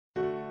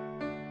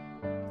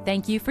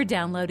Thank you for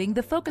downloading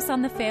the Focus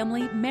on the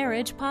Family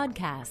Marriage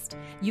podcast.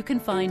 You can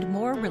find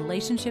more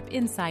relationship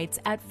insights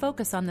at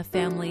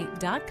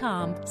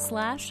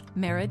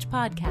focusonthefamily.com/marriage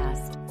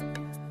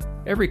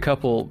podcast. Every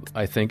couple,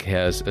 I think,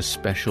 has a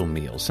special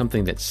meal,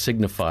 something that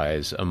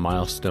signifies a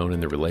milestone in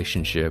the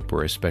relationship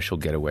or a special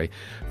getaway.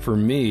 For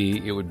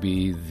me, it would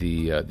be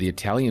the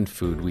Italian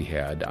food we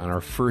had on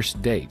our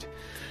first date.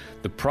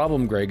 The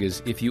problem, Greg,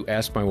 is if you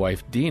ask my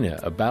wife, Dina,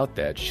 about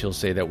that, she'll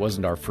say that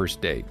wasn't our first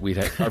date.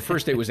 Our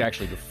first date was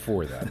actually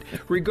before that.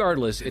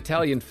 Regardless,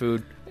 Italian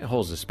food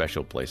holds a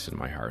special place in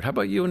my heart. How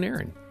about you and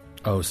Aaron?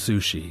 Oh,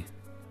 sushi.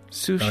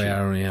 Sushi. I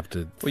don't even have to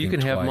think Well, you can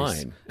have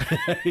twice. mine.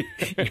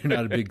 You're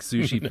not a big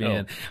sushi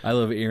fan. I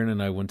love Aaron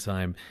and I one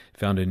time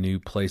found a new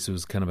place. It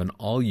was kind of an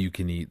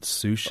all-you-can-eat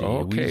sushi.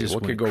 Okay, we just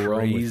what went could go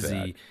wrong with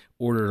crazy, that?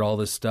 ordered all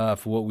this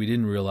stuff. What we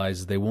didn't realize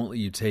is they won't let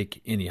you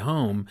take any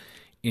home,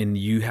 and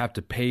you have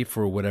to pay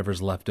for whatever's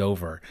left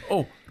over.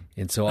 Oh.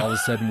 And so all of a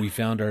sudden we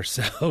found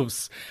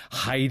ourselves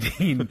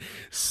hiding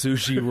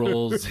sushi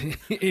rolls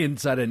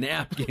inside a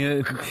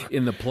napkin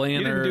in the planner.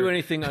 You didn't do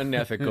anything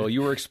unethical.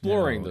 You were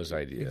exploring those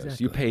ideas.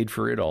 Exactly. You paid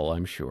for it all,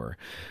 I'm sure.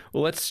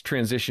 Well, let's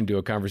transition to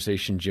a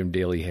conversation Jim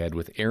Daly had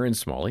with Erin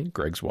Smalley,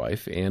 Greg's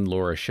wife, and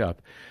Laura Schupp,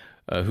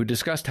 who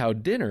discussed how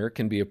dinner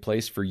can be a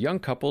place for young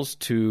couples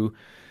to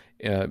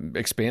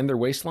expand their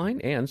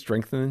waistline and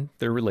strengthen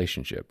their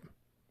relationship.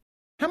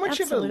 How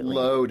much Absolutely. of a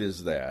load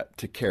is that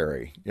to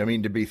carry? I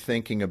mean, to be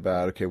thinking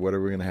about, okay, what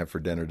are we going to have for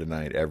dinner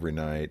tonight, every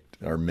night,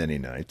 or many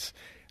nights?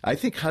 I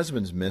think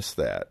husbands miss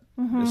that.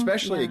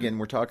 Especially, again,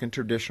 we're talking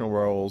traditional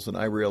roles, and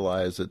I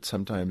realize that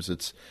sometimes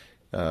it's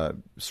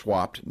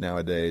swapped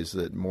nowadays,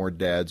 that more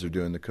dads are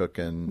doing the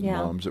cooking,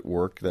 moms at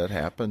work. That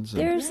happens.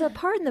 There's a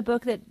part in the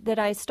book that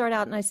I start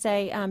out and I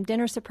say,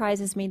 dinner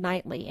surprises me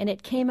nightly. And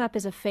it came up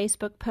as a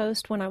Facebook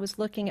post when I was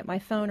looking at my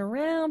phone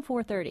around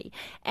 4:30.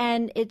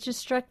 And it just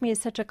struck me as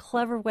such a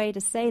clever way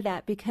to say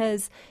that,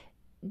 because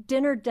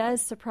dinner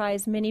does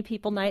surprise many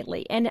people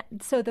nightly. And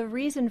so the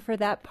reason for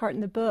that part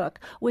in the book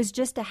was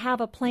just to have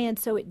a plan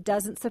so it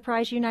doesn't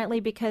surprise you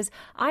nightly, because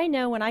I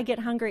know when I get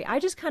hungry, I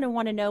just kind of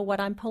want to know what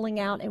I'm pulling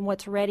out and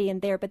what's ready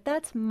in there. But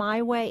that's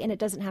my way, and it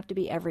doesn't have to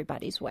be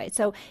everybody's way.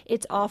 So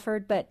it's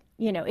offered, but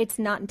it's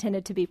not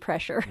intended to be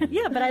pressure.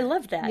 Yeah, but I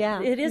love that.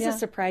 Yeah, it is yeah. a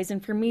surprise.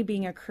 And for me,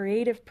 being a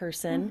creative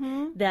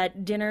person,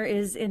 that dinner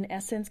is, in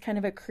essence, kind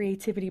of a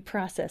creativity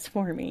process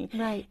for me.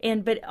 Right.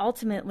 But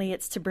ultimately,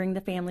 it's to bring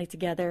the family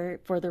together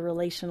for the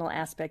relational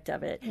aspect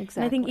of it. Exactly.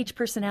 And I think each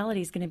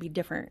personality is going to be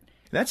different.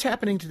 That's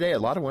happening today. A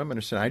lot of women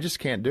are saying, I just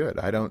can't do it.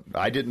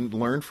 I didn't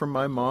learn from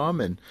my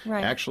mom, and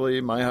actually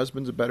my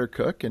husband's a better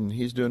cook, and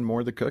he's doing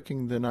more of the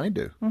cooking than I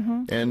do.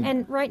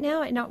 And right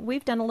now,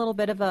 we've done a little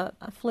bit of a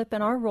flip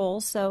in our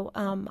roles. So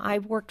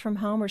I've worked from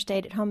home or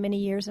stayed at home many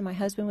years, and my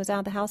husband was out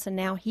of the house, and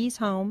now he's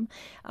home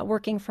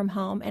working from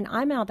home, and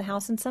I'm out of the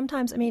house. And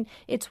sometimes,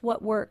 it's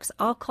what works.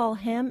 I'll call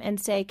him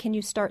and say, can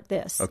you start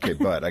this? Okay,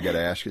 but I got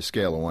to ask you,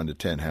 scale of 1 to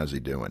 10, how's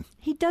he doing?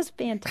 He does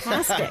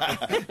fantastic.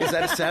 Is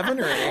that a 7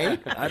 or an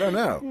 8? I don't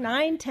know.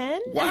 9,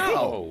 10.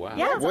 Wow.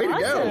 Yeah, Way to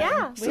go.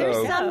 Yeah. So-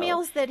 There's some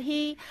meals that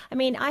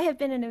I have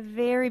been in a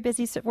very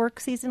busy work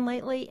season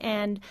lately,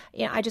 and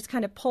I just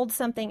kind of pulled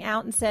something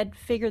out and said,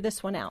 figure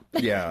this one out.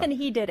 Yeah. And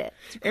he did it.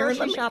 Aaron,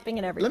 Grocery shopping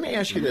and everything. Let me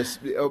ask you this.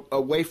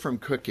 Away from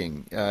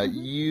cooking,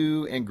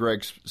 you and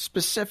Greg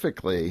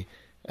specifically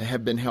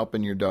have been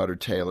helping your daughter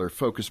Taylor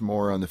focus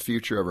more on the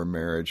future of her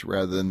marriage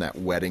rather than that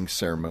wedding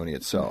ceremony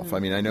itself. I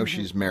mean, I know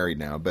she's married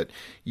now, but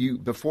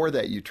before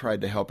that you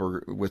tried to help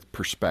her with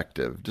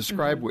perspective.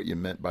 Describe what you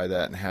meant by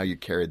that and how you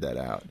carried that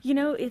out.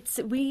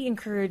 We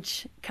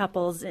encourage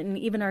couples and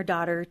even our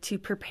daughter to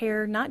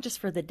prepare not just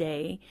for the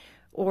day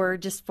or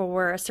just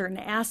for a certain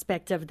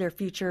aspect of their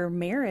future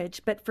marriage,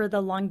 but for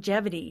the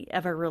longevity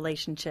of a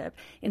relationship.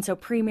 And so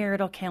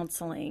premarital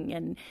counseling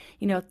and,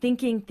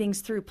 thinking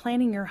things through,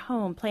 planning your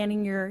home,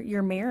 planning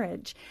your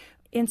marriage,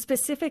 and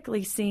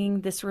specifically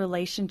seeing this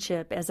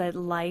relationship as a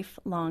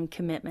lifelong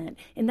commitment.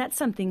 And that's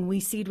something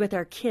we seed with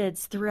our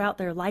kids throughout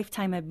their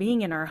lifetime of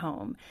being in our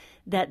home,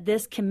 that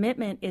this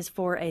commitment is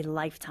for a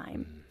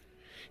lifetime.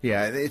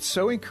 Yeah, it's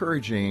so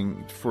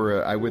encouraging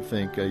for, I would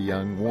think, a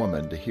young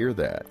woman to hear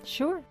that.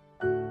 Sure.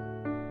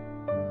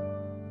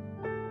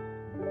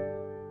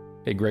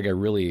 Hey, Greg, I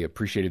really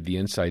appreciated the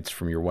insights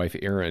from your wife,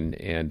 Erin,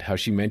 and how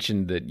she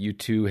mentioned that you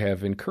two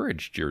have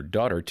encouraged your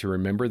daughter to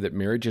remember that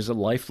marriage is a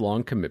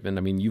lifelong commitment.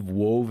 I mean, you've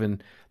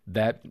woven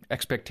that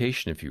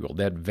expectation, if you will,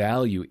 that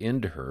value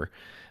into her,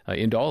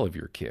 into all of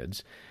your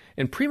kids.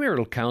 And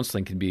premarital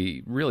counseling can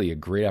be really a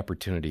great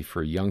opportunity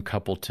for a young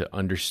couple to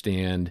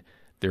understand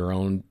their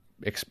own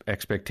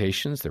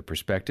expectations, their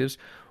perspectives.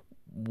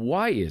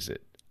 Why is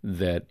it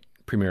that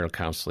premarital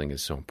counseling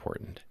is so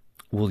important?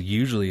 Well,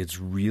 usually it's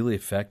really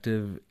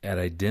effective at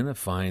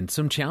identifying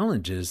some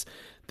challenges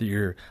that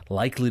you're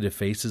likely to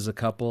face as a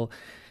couple.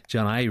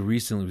 John, I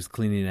recently was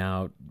cleaning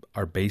out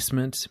our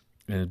basement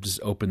and just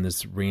opened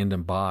this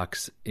random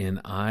box, and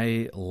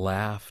I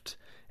laughed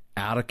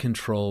out of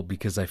control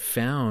because I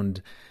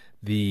found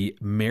the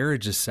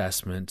marriage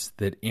assessment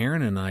that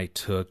Aaron and I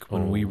took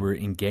when we were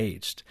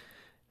engaged.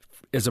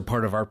 as a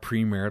part of our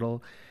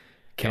premarital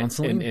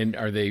counseling. And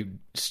are they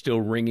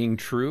still ringing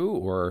true,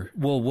 or?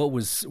 Well,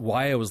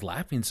 why I was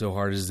laughing so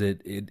hard is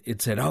that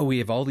it said, we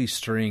have all these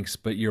strengths,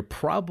 but you're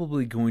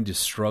probably going to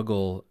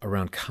struggle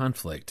around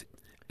conflict.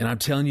 And I'm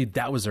telling you,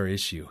 that was our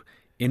issue.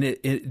 And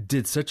it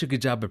did such a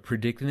good job of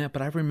predicting that.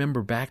 But I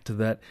remember back to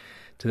that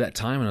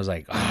time, and I was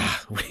like,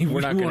 we're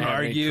not going to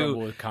argue.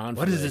 With conflict.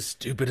 What is this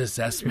stupid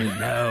assessment?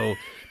 No.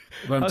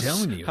 But I'm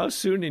telling you. How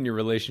soon in your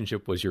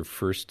relationship was your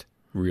first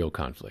real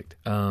conflict?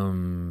 The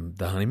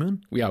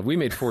honeymoon? Yeah, we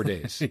made 4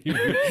 days.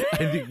 I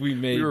think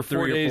we were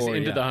 4 days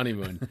into yeah. the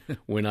honeymoon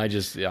when I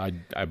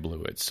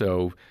blew it.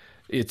 So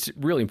it's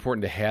really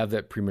important to have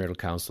that premarital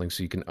counseling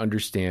so you can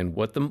understand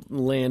what the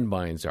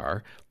landmines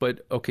are.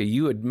 But, okay,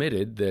 you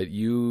admitted that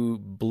you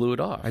blew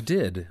it off. I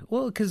did.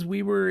 Well, because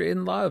we were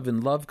in love,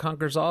 and love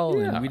conquers all,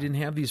 Yeah. and we didn't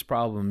have these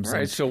problems.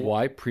 Right, so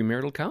why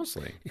premarital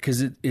counseling?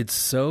 Because it's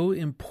so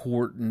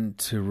important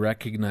to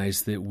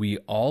recognize that we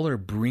all are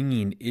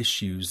bringing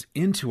issues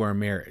into our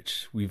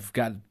marriage. We've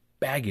got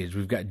baggage,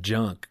 we've got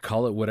junk,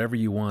 call it whatever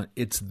you want.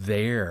 It's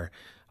there.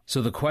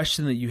 So the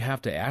question that you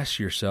have to ask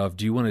yourself,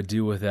 do you want to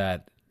deal with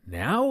that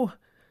now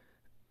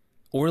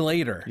or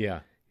later?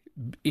 Yeah.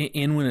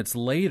 And when it's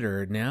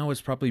later, now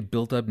it's probably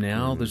built up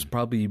now. There's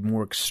probably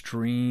more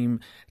extreme.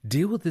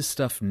 Deal with this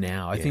stuff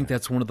now. I think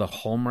that's one of the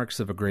hallmarks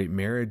of a great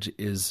marriage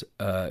is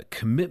a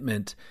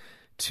commitment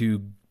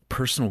to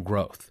personal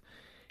growth.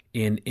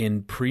 In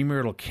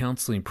premarital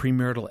counseling,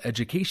 premarital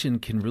education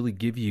can really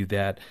give you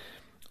that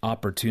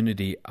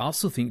opportunity. I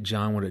also think,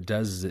 John, what it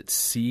does is it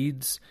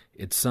seeds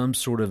at some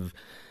sort of,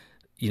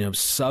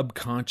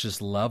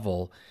 subconscious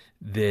level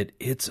that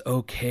it's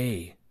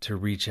okay to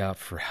reach out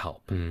for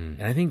help.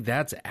 And I think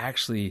that's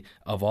actually,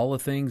 of all the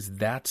things,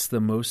 that's the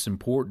most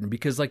important,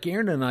 because like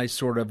Aaron and I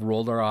sort of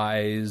rolled our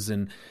eyes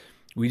and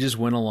we just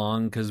went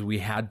along because we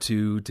had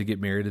to get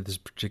married at this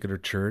particular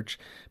church.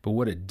 But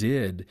what it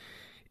did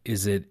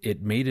is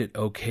it made it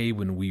okay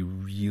when we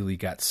really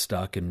got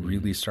stuck and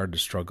really started to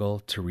struggle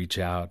to reach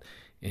out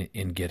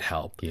and get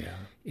help. Yeah.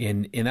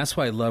 And that's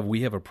why I love,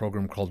 we have a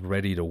program called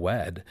Ready to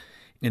Wed.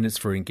 And it's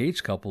for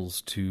engaged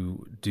couples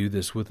to do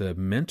this with a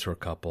mentor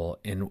couple.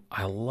 And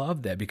I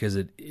love that because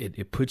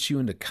it puts you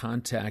into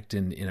contact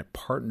and it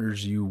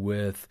partners you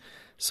with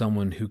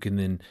someone who can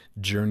then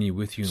journey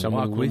with you and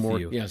walk with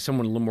you. Yeah,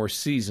 someone a little more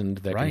seasoned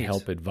that Right. can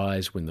help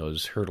advise when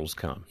those hurdles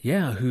come.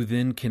 Yeah, who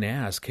then can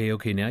ask, hey,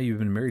 okay, now you've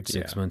been married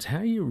 6 months. How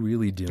are you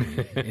really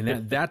doing?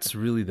 And that's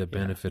really the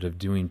benefit of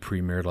doing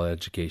premarital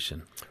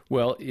education.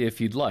 Well, if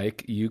you'd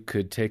like, you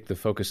could take the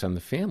Focus on the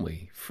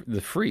Family,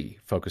 the free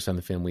Focus on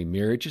the Family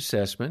marriage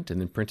assessment,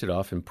 and then print it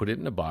off and put it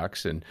in a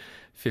box, and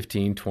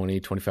 15, 20,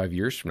 25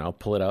 years from now,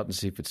 pull it out and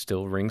see if it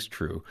still rings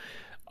true.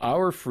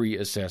 Our free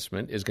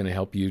assessment is going to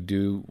help you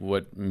do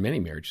what many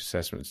marriage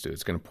assessments do.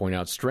 It's going to point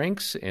out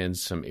strengths and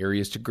some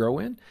areas to grow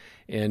in.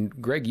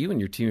 And Greg, you and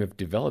your team have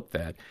developed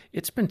that.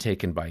 It's been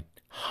taken by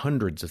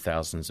hundreds of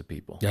thousands of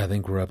people. Yeah, I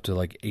think we're up to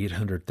like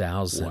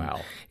 800,000.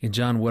 Wow. And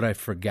John, what I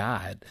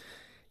forgot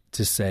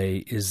to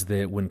say is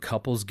that when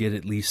couples get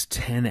at least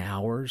 10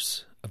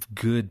 hours of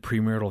good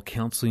premarital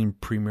counseling,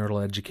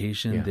 premarital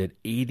education, that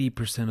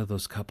 80% of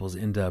those couples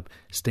end up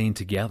staying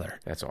together.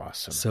 That's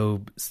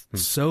awesome.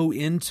 So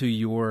into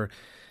your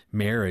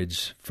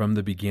marriage from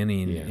the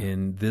beginning,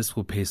 and this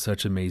will pay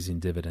such amazing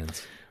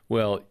dividends.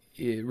 Well,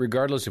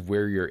 regardless of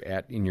where you're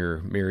at in your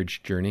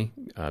marriage journey,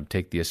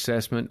 take the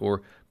assessment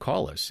or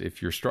call us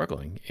if you're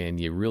struggling and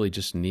you really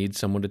just need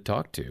someone to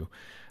talk to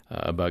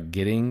about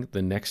getting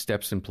the next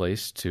steps in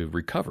place to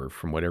recover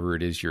from whatever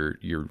it is you're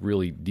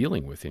really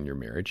dealing with in your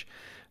marriage.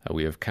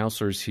 We have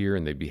counselors here,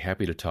 and they'd be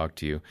happy to talk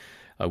to you.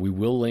 We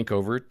will link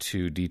over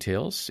to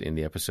details in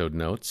the episode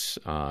notes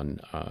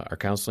on our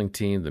counseling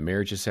team, the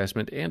marriage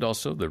assessment, and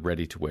also the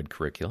Ready to Wed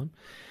curriculum.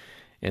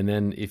 And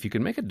then if you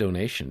can make a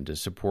donation to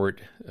support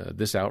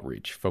this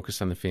outreach,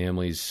 Focus on the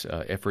Family's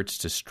efforts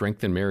to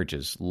strengthen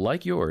marriages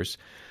like yours,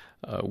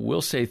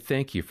 we'll say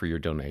thank you for your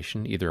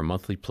donation, either a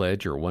monthly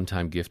pledge or a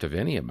one-time gift of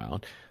any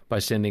amount, by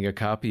sending a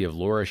copy of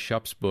Laura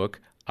Schupp's book,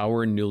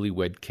 Our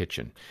Newlywed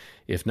Kitchen.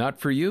 If not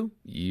for you,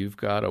 you've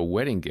got a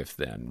wedding gift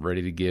then,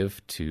 ready to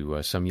give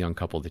to some young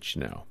couple that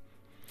you know.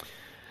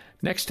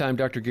 Next time,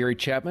 Dr. Gary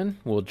Chapman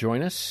will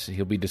join us.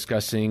 He'll be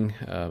discussing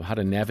how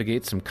to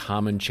navigate some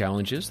common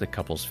challenges that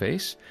couples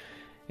face.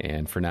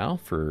 And for now,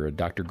 for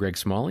Dr. Greg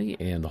Smalley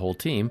and the whole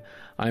team,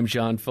 I'm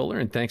John Fuller,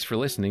 and thanks for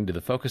listening to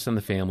the Focus on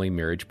the Family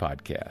Marriage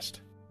Podcast.